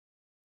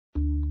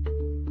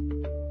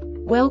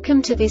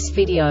Welcome to this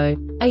video.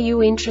 Are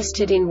you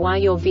interested in why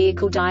your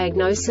vehicle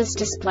diagnosis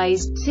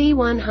displays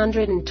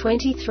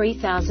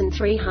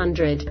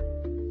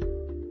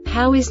C1233-00?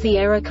 How is the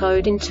error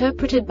code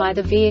interpreted by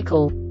the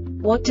vehicle?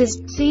 What does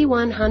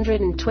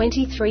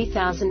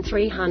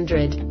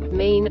C1233-00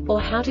 mean, or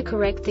how to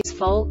correct this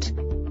fault?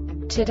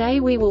 Today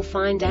we will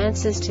find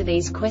answers to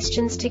these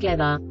questions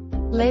together.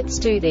 Let's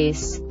do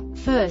this.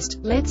 First,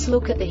 let's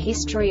look at the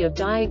history of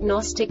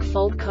diagnostic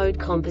fault code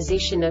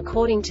composition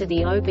according to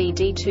the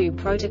OBD2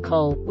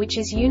 protocol, which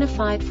is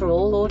unified for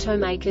all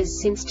automakers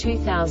since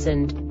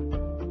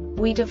 2000.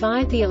 We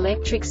divide the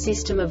electric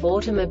system of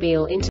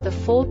automobile into the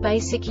four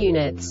basic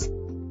units: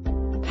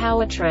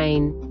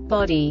 powertrain,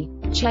 body,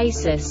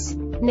 chassis,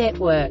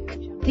 network.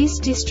 This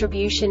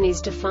distribution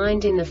is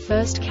defined in the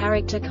first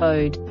character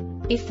code.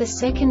 If the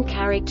second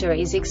character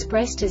is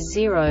expressed as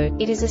 0,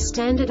 it is a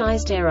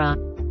standardized error.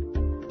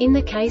 In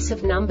the case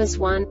of numbers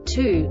 1,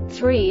 2,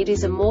 3, it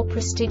is a more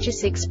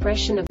prestigious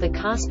expression of the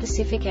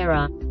car-specific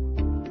error.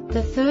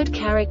 The third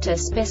character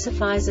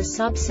specifies a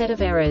subset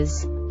of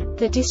errors.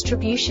 The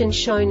distribution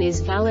shown is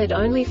valid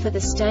only for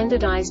the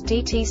standardized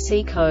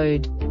DTC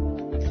code.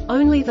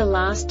 Only the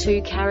last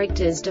two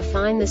characters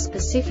define the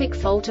specific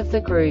fault of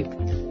the group.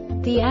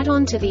 The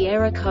add-on to the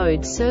error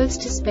code serves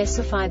to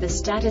specify the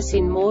status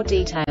in more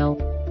detail.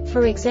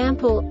 For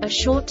example, a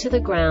short to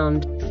the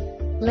ground.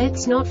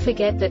 Let's not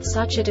forget that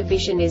such a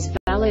division is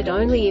valid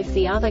only if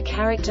the other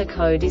character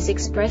code is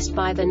expressed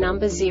by the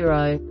number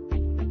 0.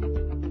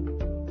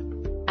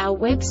 Our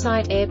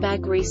website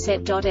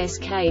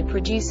airbagreset.sk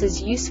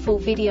produces useful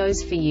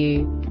videos for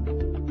you.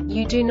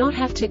 You do not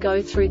have to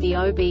go through the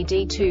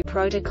OBD2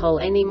 protocol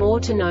anymore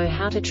to know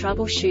how to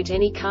troubleshoot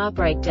any car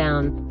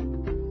breakdown.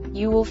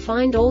 You will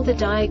find all the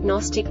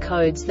diagnostic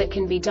codes that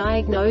can be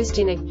diagnosed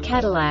in a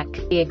Cadillac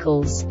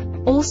vehicles.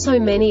 Also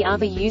many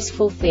other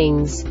useful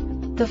things.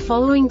 The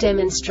following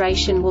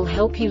demonstration will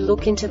help you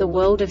look into the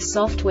world of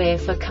software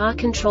for car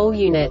control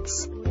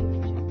units.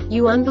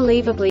 You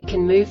unbelievably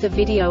can move the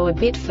video a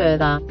bit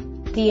further.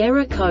 The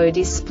error code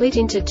is split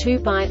into 2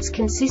 bytes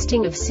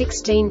consisting of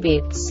 16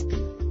 bits.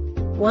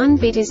 1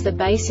 bit is the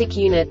basic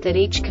unit that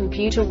each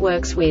computer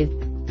works with.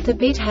 The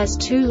bit has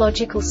 2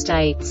 logical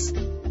states: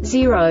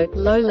 0,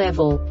 low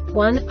level,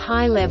 1,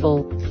 high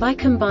level. By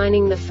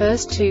combining the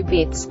first 2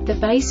 bits, the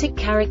basic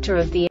character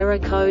of the error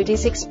code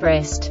is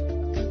expressed.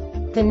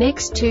 The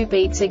next 2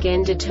 beats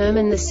again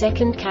determine the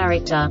second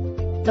character.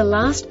 The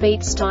last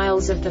beat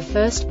styles of the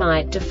first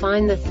byte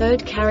define the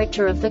third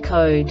character of the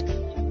code.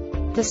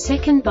 The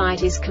second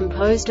byte is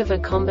composed of a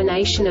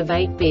combination of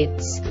 8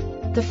 bits.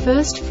 The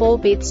first 4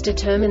 bits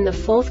determine the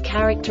fourth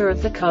character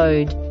of the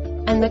code.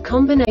 And the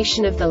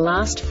combination of the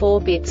last 4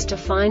 bits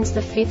defines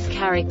the fifth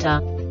character.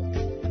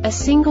 A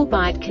single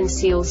byte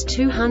conceals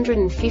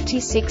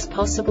 256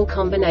 possible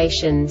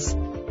combinations.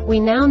 We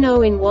now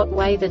know in what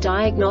way the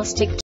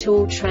diagnostic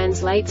tool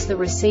translates the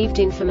received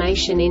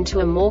information into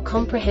a more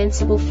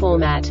comprehensible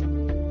format.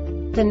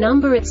 The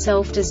number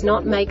itself does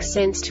not make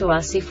sense to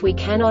us if we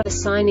cannot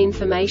assign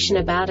information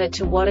about it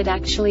to what it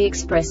actually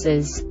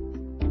expresses.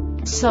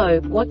 So,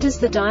 what does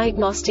the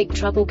diagnostic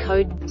trouble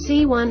code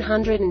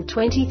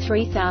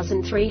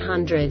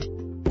C1233-00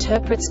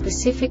 interpret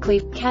specifically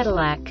for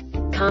Cadillac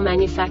car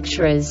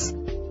manufacturers?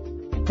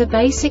 The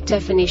basic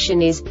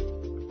definition is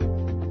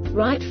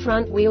right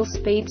front wheel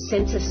speed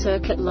sensor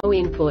circuit low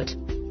input.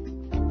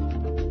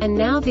 And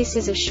now this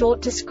is a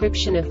short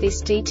description of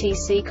this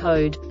DTC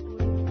code.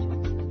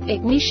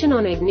 Ignition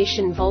on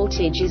ignition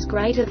voltage is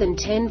greater than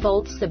 10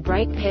 volts. The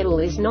brake pedal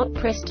is not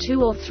pressed.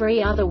 2 or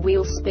 3 other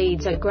wheel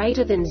speeds are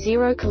greater than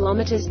 0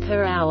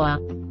 km/h.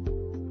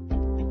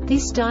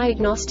 This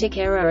diagnostic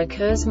error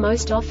occurs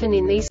most often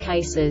in these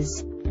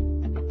cases: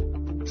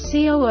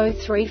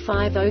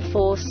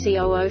 C003504,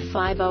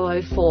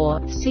 C005004,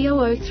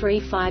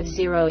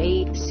 C00350E,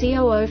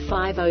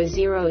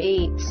 C00500E,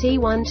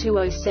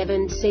 C1207,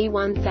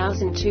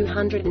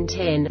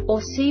 C1210, or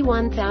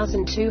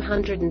C1232,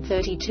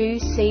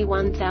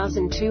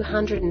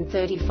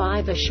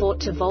 C1235. A short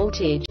to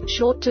voltage,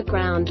 short to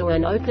ground, or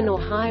an open or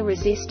high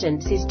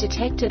resistance is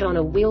detected on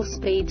a wheel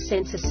speed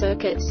sensor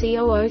circuit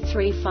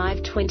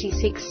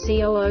C003526,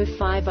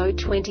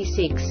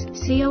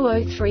 C005026,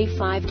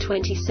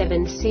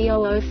 C003527,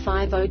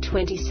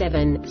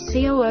 C005027,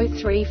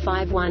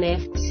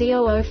 C00351F,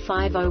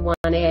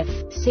 C00501F,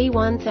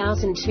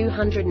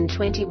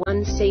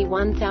 C1221,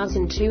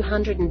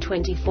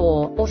 C1224,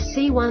 or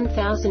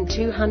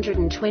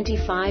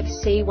C1225,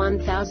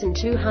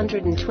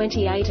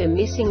 C1228. A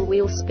missing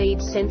wheel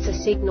speed sensor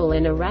signal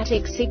and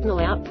erratic signal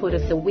output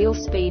of the wheel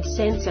speed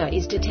sensor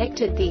is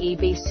detected. The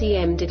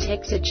EBCM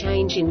detects a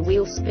change in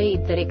wheel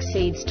speed that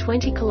exceeds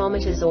 20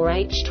 km or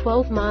h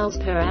 12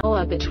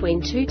 mph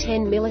between two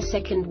 10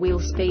 millisecond wheel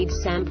speed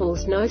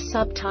samples. No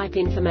subtype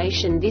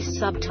information. This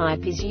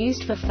subtype is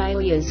used for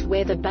failures where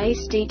where the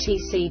base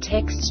DTC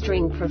text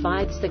string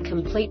provides the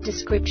complete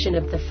description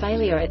of the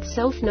failure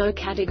itself, no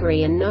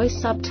category and no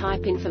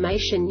subtype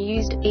information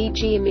used,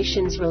 e.g.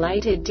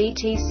 emissions-related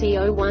DTC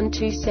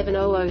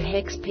 012700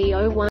 hex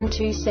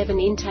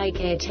P0127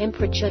 intake air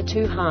temperature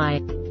too high.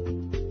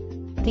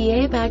 The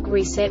Airbag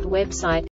Reset website